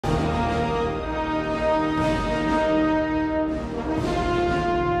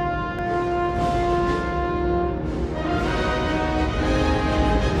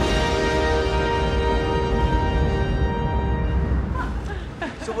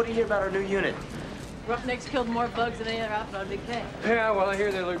what do you hear about our new unit? Roughnecks killed more bugs than any other outfit on Big K. Yeah, well, I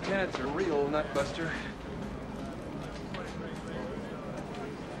hear their lieutenant's a real nutbuster.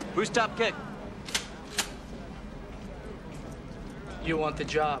 Who's top kick? You want the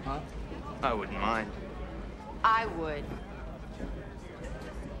job, huh? I wouldn't mind. I would.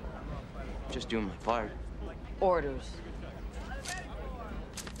 Just doing my part. Orders.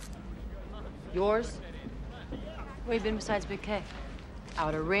 Yours? Where you been besides Big K?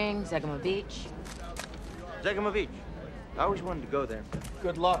 Outer Ring, Zegama Beach. Zegama Beach. I always wanted to go there.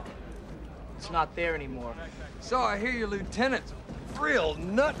 Good luck. It's not there anymore. So I hear your lieutenant's a real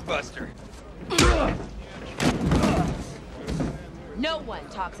nutbuster. No one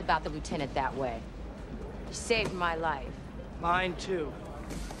talks about the lieutenant that way. He saved my life. Mine, too.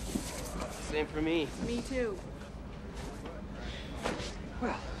 Same for me. Me too.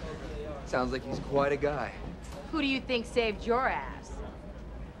 Well, sounds like he's quite a guy. Who do you think saved your ass?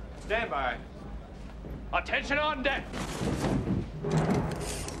 Stand by. Attention on deck.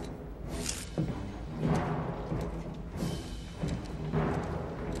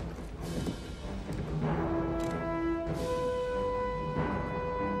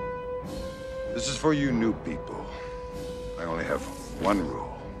 This is for you new people. I only have one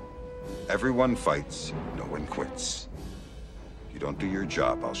rule. Everyone fights, no one quits. If you don't do your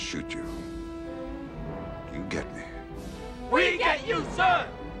job, I'll shoot you. You get me? We get you, sir!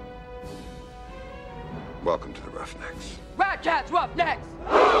 Welcome to the Roughnecks. Raszcak's Roughnecks!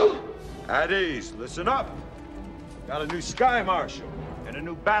 At ease, listen up. Got a new Sky Marshal and a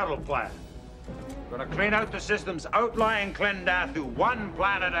new battle plan. Gonna clean out the system's outlying Clendathu one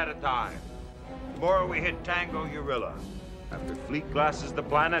planet at a time. Tomorrow we hit Tango Urilla. After Fleet glasses the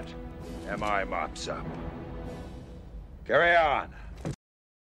planet, MI mops up. Carry on.